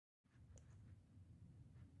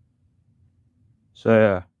So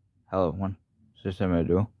yeah, hello everyone. So this time I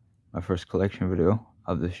do my first collection video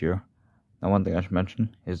of this year. Now one thing I should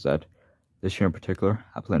mention is that this year in particular,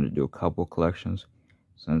 I plan to do a couple collections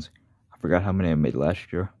since I forgot how many I made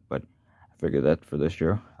last year, but I figured that for this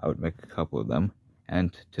year I would make a couple of them.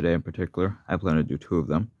 And today in particular, I plan to do two of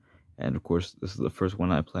them. And of course, this is the first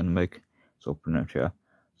one I plan to make, so pretty much yeah.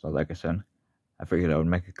 So like I said, I figured I would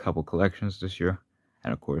make a couple collections this year.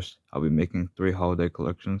 And of course, I'll be making 3 holiday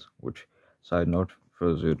collections, which, side note, for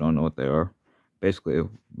those who don't know what they are, basically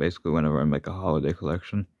whenever I make a holiday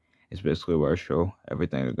collection, it's basically where I show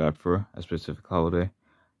everything I got for a specific holiday,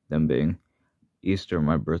 them being Easter,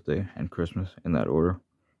 my birthday, and Christmas in that order.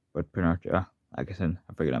 But pretty much, yeah, like I said,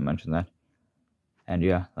 I figured I'd mention that. And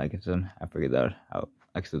yeah, like I said, I figured that out.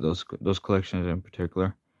 Like I said, those collections in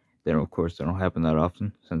particular, they don't happen that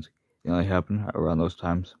often since they only happen around those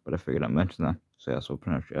times. But I figured I'd mention that. So yeah, so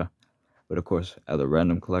pretty much yeah. But of course, other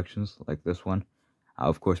random collections like this one, I'll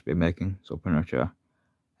of course be making. So pretty much yeah.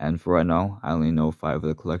 And for right now, I only know 5 of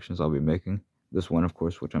the collections I'll be making. This one, of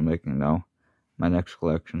course, which I'm making now, my next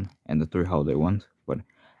collection, and the 3 holiday ones. But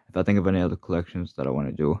if I think of any other collections that I want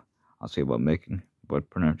to do, I'll see about making. But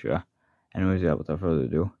pretty much yeah. Anyways, yeah, without further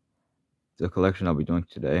ado, the collection I'll be doing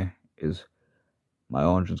today is my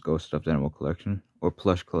Orange Ghost stuffed animal collection, or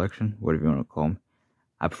plush collection, whatever you want to call them.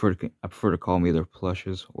 I prefer to call them either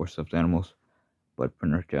plushes or stuffed animals, but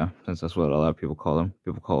pretty much yeah, since that's what a lot of people call them.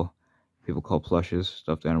 People call plushes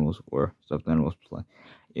stuffed animals or stuffed animals.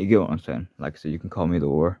 You get what I'm saying? Like I said, you can call me either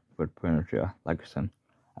or, but pretty much yeah. Like I said,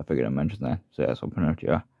 I figured I mentioned that. So yeah, so pretty much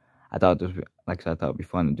yeah. I thought it'd be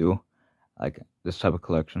fun to do, like this type of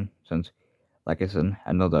collection since. Like I said,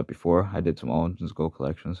 I know that before I did some All Engines Gold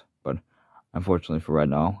collections, but unfortunately for right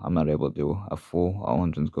now, I'm not able to do a full All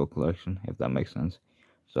Engines Gold collection, if that makes sense.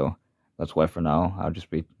 So that's why for now,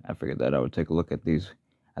 I figured that I would take a look at the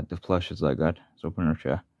plushes that I got. So pretty much,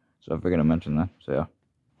 yeah. So I figured I'd mention that. So yeah.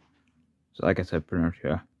 So like I said, pretty much,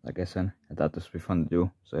 yeah. Like I said, I thought this would be fun to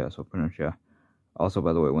do. So yeah, so pretty much, yeah. Also,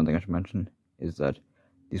 by the way, one thing I should mention is that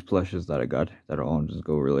these plushes that I got that are All Engines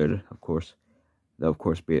Gold related, of course, they'll of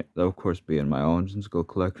course be in my own Go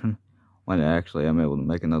collection when I actually am able to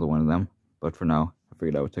make another one of them. But for now, I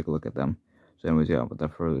figured I would take a look at them. So anyways, yeah,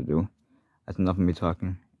 without further ado, that's enough of me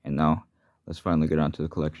talking, and now let's finally get on to the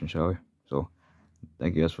collection, shall we? So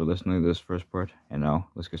thank you guys for listening to this first part, and now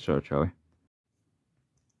let's get started, shall we?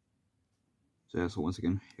 So yeah, so once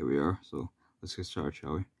again, here we are. So let's get started,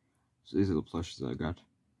 shall we? So these are the plushes that I got,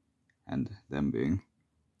 and them being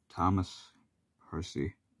Thomas,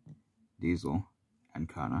 Percy, Diesel, and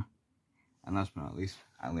Kana. And last but not least,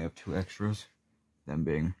 I only have 2 extras, them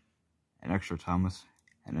being an extra Thomas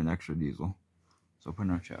and an extra Diesel. So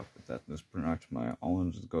pretty much out with that. That's pretty much my All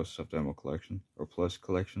Engines Ghost stuffed animal collection, or plus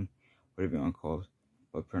collection, whatever you want to call it.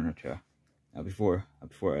 But pretty much yeah. Now before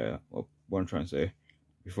what I'm trying to say,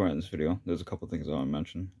 before I end this video, there's a couple things I want to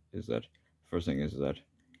mention. Is that first thing is that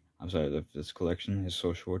I'm sorry that this collection is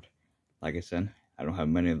so short. Like I said, I don't have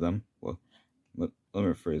many of them. Well, let me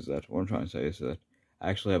rephrase that. What I'm trying to say is that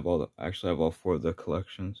I actually have all 4 of the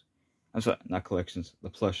collections. I'm sorry, not collections. The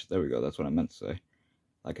plush. There we go. That's what I meant to say.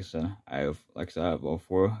 Like I said, I have all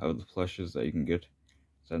 4 of the plushes that you can get.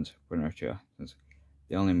 Since pretty much yeah, since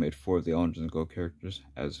they only made 4 of the All Engines Gold characters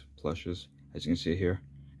as plushes, as you can see here,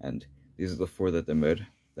 and these are the 4 that they made.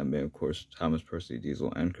 That made, of course, Thomas, Percy,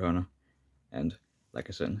 Diesel, and Kana. And like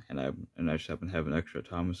I said, and I just happen to have an extra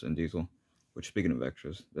Thomas and Diesel. Which, speaking of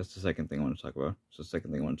extras, that's the second thing I want to talk about. So the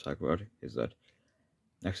second thing I want to talk about is that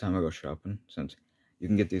next time I go shopping, since you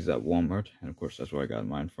can get these at Walmart, and of course that's where I got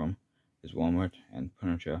mine from, is Walmart and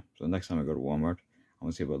Punisher. So next time I go to Walmart, I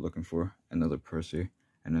want to see about looking for another Percy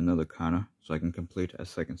and another Kana, so I can complete a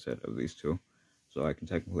second set of these 2. So I can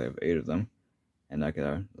technically have 8 of them, and I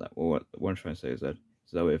can, what I'm trying to say is that,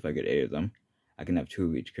 so that way if I get 8 of them, I can have 2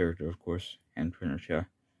 of each character, of course, and Punisher.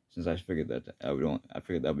 Since I figured that that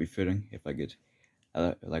would be fitting if I get,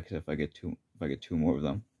 like I said, if I get 2 more of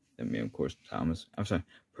them, then me, of course,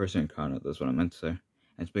 Percy and Kana. That's what I meant to say.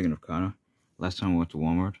 And speaking of Kana, last time I went to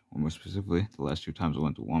Walmart, or more specifically, the last 2 times I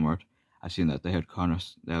went to Walmart, I seen that they had Kana.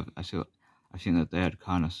 I seen that they had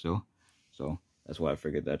Kana still. So that's why I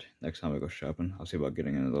figured that next time I go shopping, I'll see about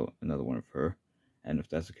getting another one of her. And if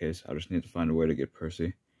that's the case, I'll just need to find a way to get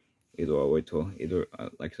Percy. Either I'll wait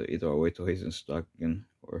till he's in stock again,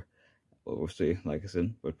 or we'll see. Like I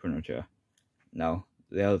said, but pretty much yeah. Now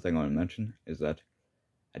the other thing I want to mention is that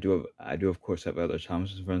I do of course have other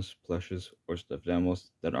Thomas and Friends plushes or stuffed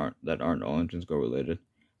animals that aren't All Engines Go related.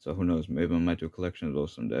 So who knows? Maybe I might do a collection of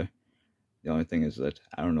those someday. The only thing is that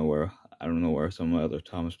I don't know where some of my other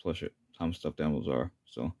Thomas stuffed animals are.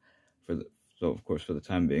 So of course for the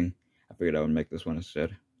time being, I figured I would make this one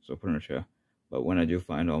instead. So pretty much yeah. But when I do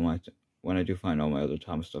find all my other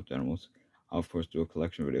Thomas stuffed animals, I'll of course do a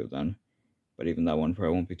collection video then. But even that one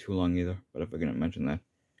probably won't be too long either. But if I didn't mention that.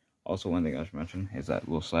 Also, one thing I should mention is that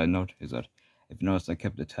little side note is that if you notice, I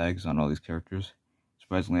kept the tags on all these characters.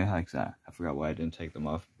 Surprisingly, I forgot why I didn't take them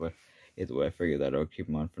off, but either way, I figured that I would keep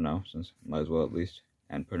them on for now, since might as well at least.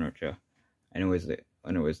 And pretty much yeah. Anyways, the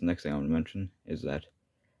next thing I want to mention is that,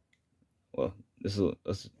 well,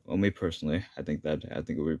 me personally, I think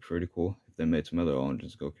it would be pretty cool if they made some other All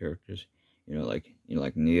Engines Go characters. Like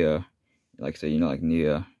Nia, like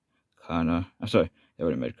Nia, Kana. I'm sorry, they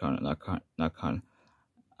already made Kana, not Kana.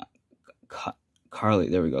 Carly,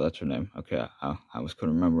 there we go, that's her name. Okay, I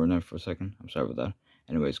couldn't remember her name for a second. I'm sorry about that.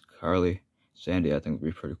 Anyways, Carly, Sandy, I think would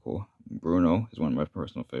be pretty cool. Bruno is one of my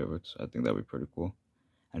personal favorites. I think that'd be pretty cool.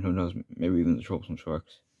 And who knows, maybe even the Troublesome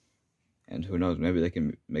Sharks. And who knows, maybe they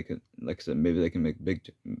can make it, like I said, maybe they can make big,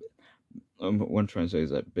 what I'm trying to say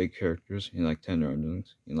is that big characters, like tender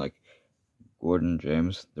endings, like Gordon,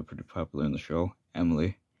 James, they're pretty popular in the show.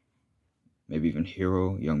 Emily, maybe even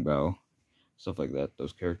Hero, Young Bao, stuff like that,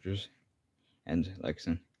 those characters. And like I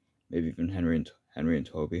said, maybe even Henry and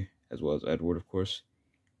Toby, as well as Edward, of course.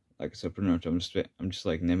 Like I said, pretty much, I'm just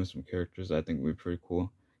like naming some characters that I think would be pretty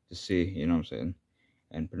cool to see. You know what I'm saying?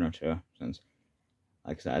 And pretty much, yeah. Since,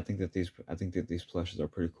 like I said, I think that these plushes are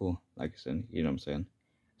pretty cool. Like I said, you know what I'm saying?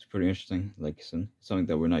 It's pretty interesting. Like I said, something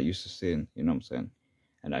that we're not used to seeing. You know what I'm saying?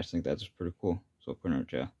 And I just think that's pretty cool. So pretty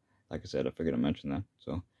much, yeah. Like I said, I figured I'd mention that.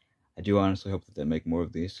 So I do honestly hope that they make more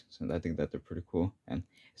of these, since I think that they're pretty cool, and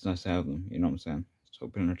it's nice to have them, you know what I'm saying? So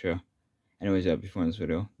pretty much, yeah. Anyways, yeah, before this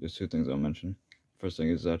video, there's two things I'll mention. First thing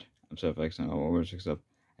is that I'm sorry if I accidentally all words mixed up,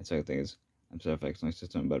 and second thing is, I'm sorry if I accidentally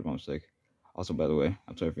said something bad by mistake. Also, by the way,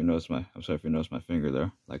 I'm sorry if you noticed my finger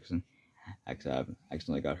there. Like I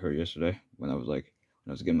accidentally got hurt yesterday when I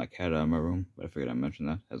was getting my cat out of my room, but I figured I'd mention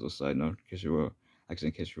that as a side note, in case you were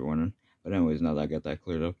wondering. But anyways, now that I got that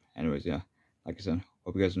cleared up, anyways, yeah. Like I said,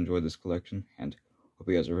 hope you guys enjoyed this collection, and hope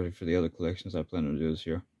you guys are ready for the other collections I plan to do this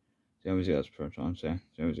year. So anyways, yeah, that's pretty much all I'm saying.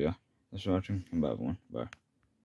 So anyways, yeah, thanks for watching, and bye everyone. Bye.